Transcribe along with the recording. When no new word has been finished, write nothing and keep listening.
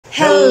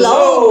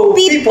Hello,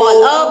 people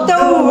of the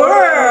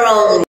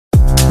world!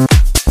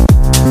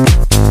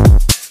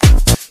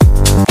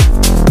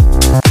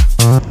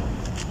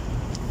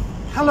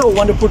 Hello,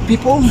 wonderful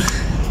people.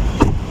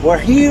 We're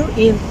here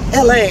in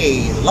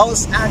LA,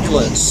 Los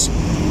Angeles,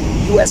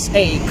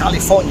 USA,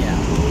 California.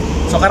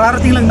 So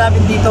kararating lang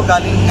namin dito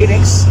galing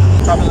Phoenix.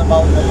 Travel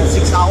about almost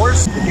 6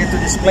 hours to get to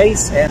this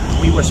place, and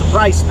we were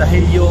surprised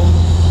dahil yung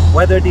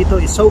weather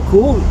dito is so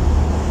cool.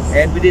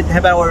 And we didn't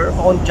have our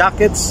own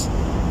jackets,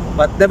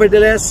 but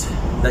nevertheless,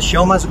 the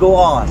show must go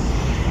on.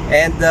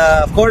 And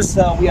of course,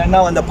 we are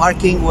now in the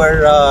parking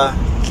where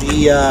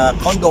the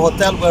condo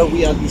hotel where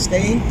we will be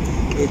staying.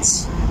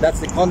 That's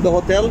the condo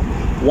hotel,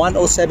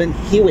 107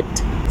 Hewitt.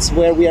 It's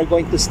where we are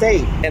going to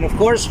stay. And of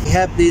course, we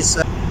have this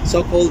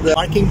so-called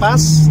parking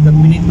pass that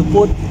we need to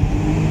put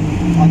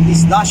on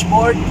this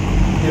dashboard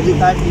every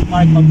time we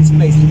park on this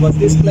place, because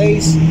this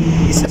place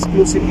is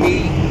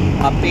exclusively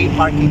a paid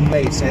parking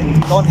place, and if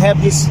you don't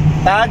have this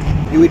tag,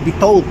 you will be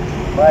told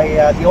by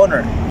the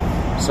owner.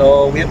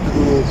 So we have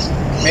to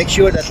make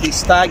sure that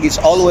this tag is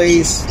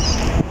always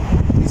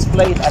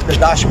displayed at the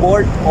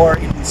dashboard or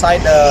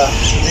inside the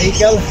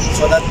vehicle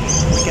so that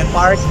we can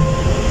park.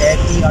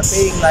 And we are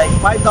paying like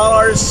 $5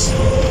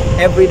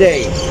 every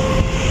day,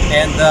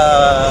 and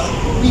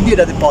we did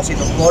a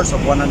deposit, of course, of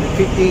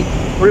 $150,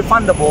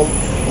 refundable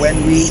when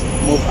we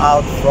move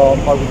out from,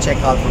 or we check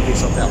out from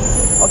this hotel.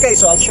 Okay,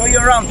 so I'll show you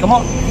around. Come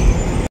on.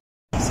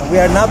 So we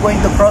are now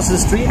going to cross the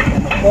street,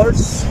 and of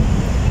course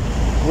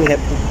we have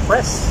to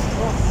press.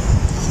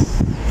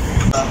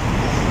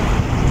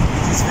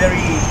 This is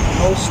very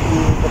close to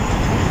the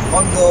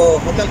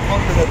hotel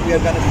condo that we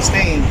are going to be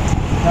staying.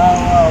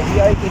 Now we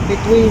are in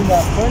between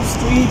First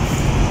Street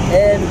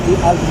and the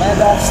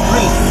Almeda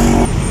Street.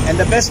 And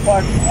the best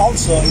part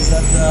also is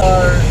that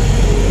our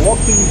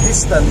walking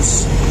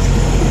distance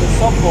to the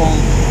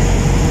so-called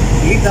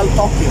Little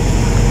Tokyo.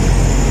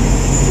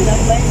 See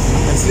that place?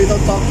 That's Little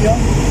Tokyo.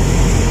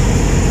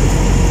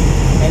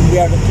 And we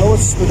are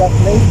close to that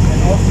place,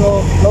 and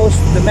also close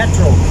to the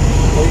metro,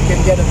 where you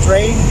can get a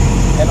train,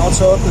 and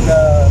also to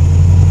the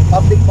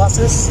public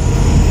buses.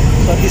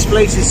 So this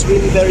place is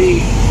really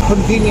very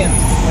convenient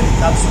when it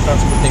comes to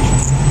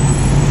transportation.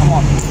 Come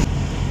on.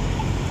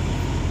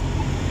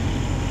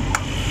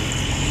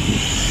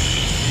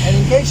 And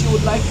in case you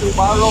would like to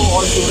borrow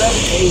or to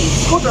rent a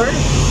scooter,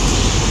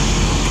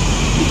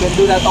 you can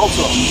do that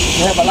also.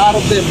 We have a lot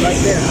of them right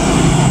there.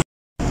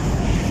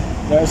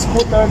 There are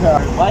scooters, there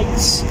are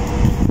bikes,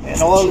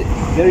 and all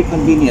very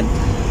convenient.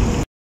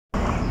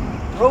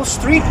 Rose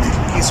Street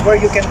is where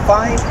you can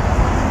find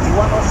the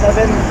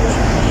 107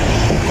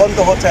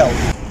 condo hotel.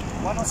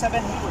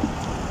 107 Hewitt.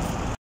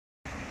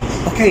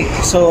 Okay,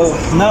 so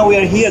now we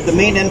are here at the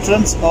main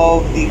entrance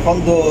of the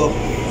condo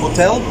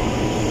hotel.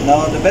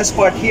 Now the best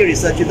part here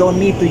is that you don't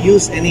need to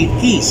use any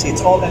keys.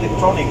 It's all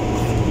electronic.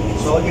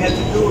 So all you have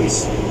to do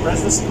is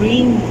press the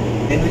screen,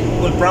 and it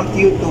will prompt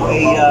you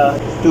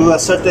to a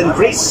certain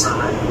Chris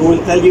who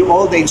will tell you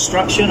all the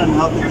instruction on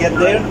how to get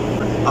there.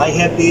 I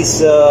have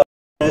this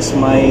as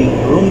my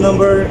room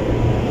number,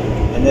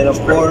 and then of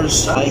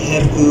course I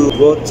have to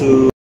go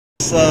to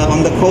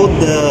on the code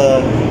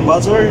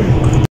buzzer.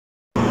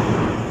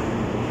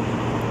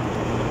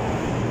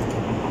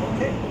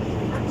 Okay,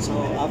 so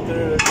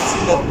after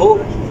pressing that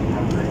code,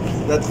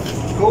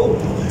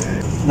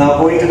 now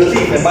going to the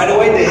lift. And by the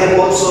way, they have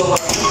also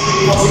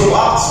deposit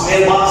box,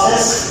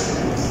 mailboxes.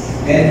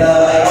 And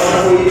I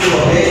order for you to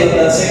avail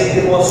the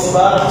same deposit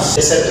box.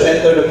 Just have to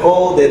enter the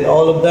code and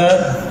all of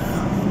that.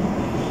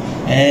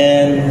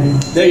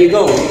 And there you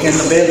go. You can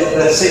avail of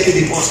the safety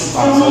deposit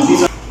box. So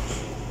these are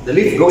the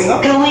lift going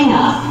up. Going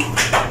up.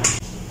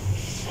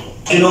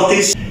 You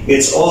notice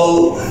it's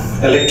all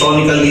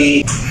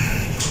electronically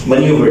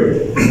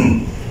maneuvered.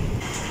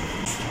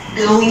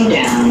 Going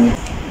down.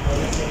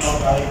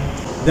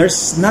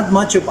 There's not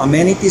much of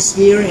amenities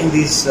here in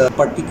this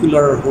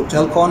particular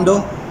hotel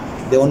condo.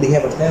 They only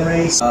have a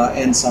terrace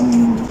and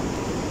some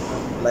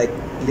like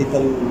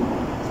little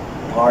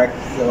park,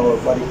 or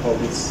what do you call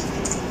this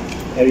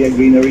area,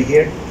 greenery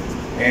here.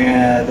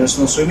 And there's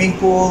no swimming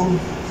pool,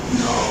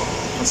 no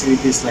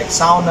facilities like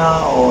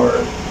sauna or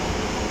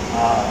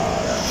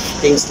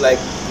things like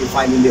you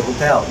find in the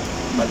hotel.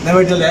 But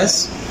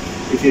nevertheless,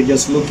 if you're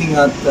just looking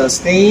at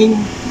staying,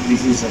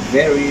 this is a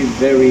very,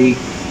 very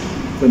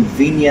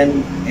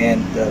convenient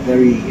and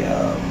very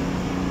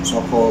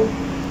so-called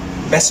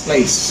best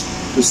place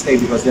to stay,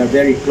 because they're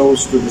very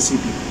close to the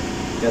city,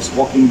 just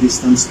walking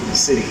distance to the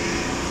city.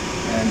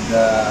 And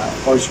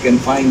of course you can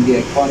find the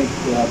iconic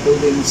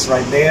buildings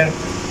right there.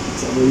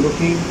 So we're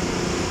looking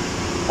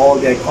all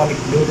the iconic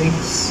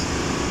buildings.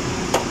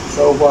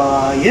 So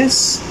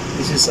yes,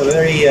 this is a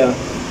very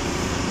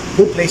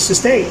good place to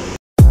stay.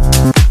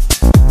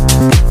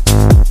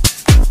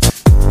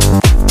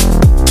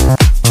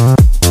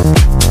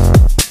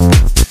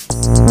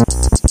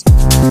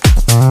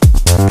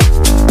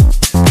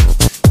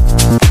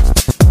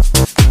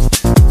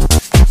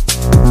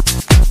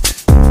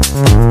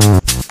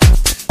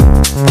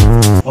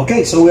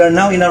 Okay, so we are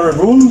now in our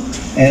room,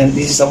 And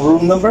this is our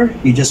room number.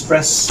 You just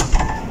press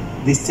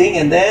this thing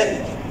and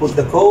then put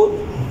the code.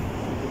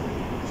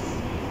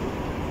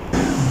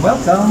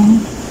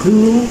 Welcome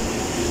to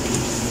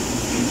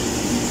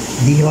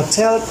the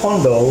hotel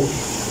condo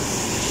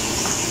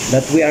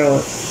that we are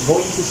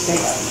going to stay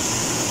at.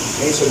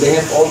 Okay, so they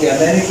have all the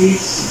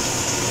amenities.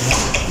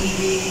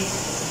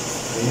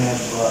 They have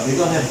TV. They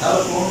don't have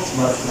telephones,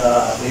 but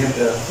they have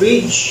the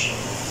fridge,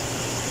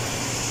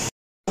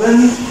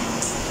 oven,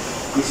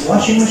 this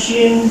washing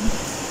machine.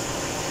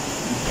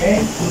 Okay,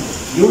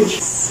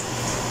 huge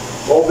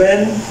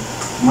oven,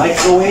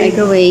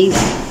 microwave,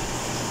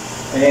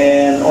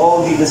 and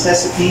all the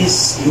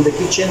necessities in the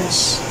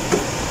kitchens.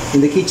 In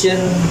the kitchen,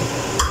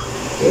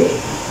 okay,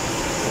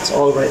 it's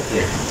all right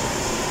there.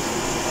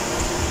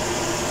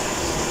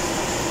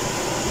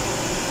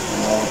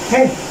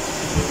 Okay,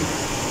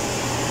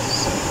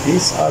 so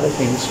these are the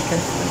things you can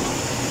find.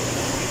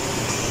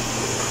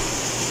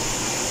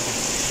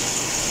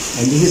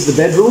 And this is the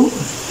bedroom.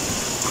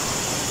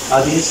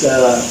 This is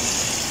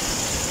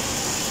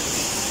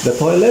the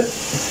toilet.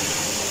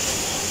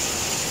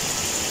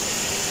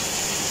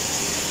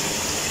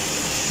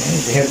 Okay,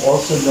 they have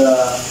also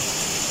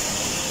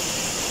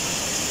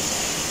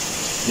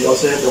they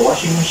also have the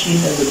washing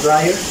machine and the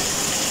dryer.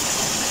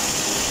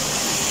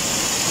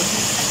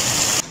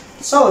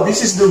 So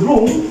this is the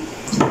room.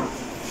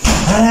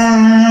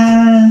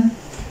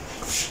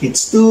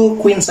 It's 2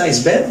 queen-size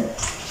bed,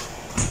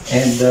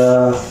 and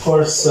of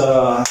course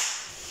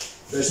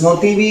there's no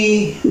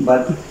TV,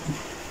 but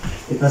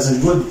it has a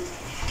good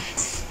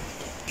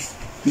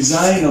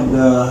design of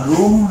the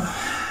room,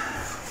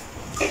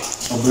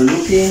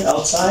 overlooking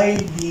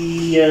outside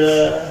the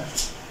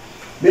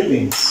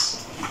buildings.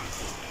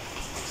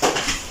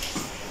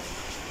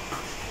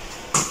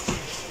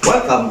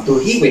 Welcome to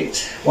Hewitt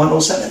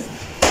 107.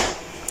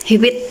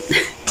 Hewitt.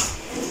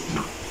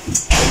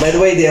 By the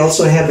way, they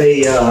also have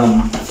a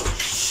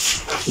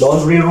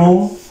laundry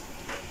room,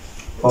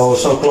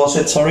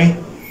 closet, sorry,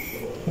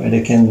 where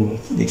they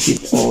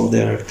keep all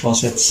their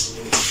closets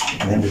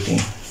and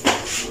everything.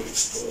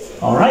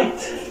 All right.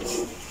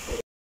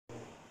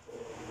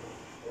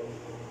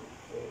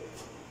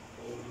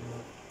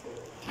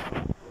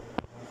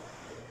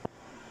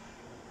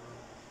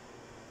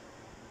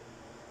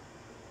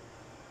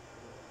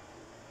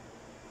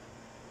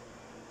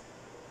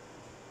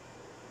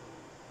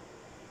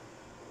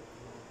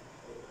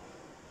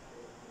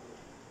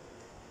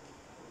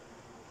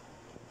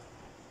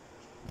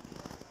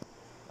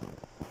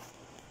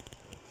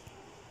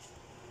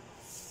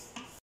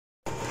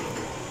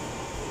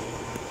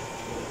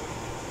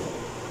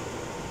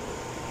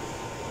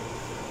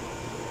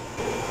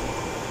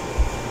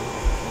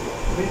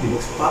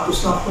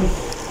 Tapos na ako.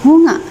 Oo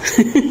nga.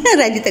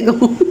 Ready to go.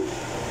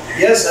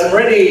 Yes, I'm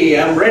ready.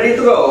 I'm ready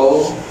to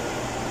go.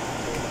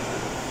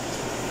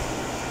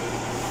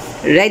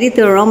 Ready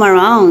to roam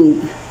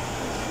around.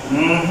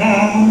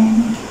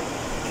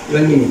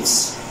 Ilang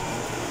minutes?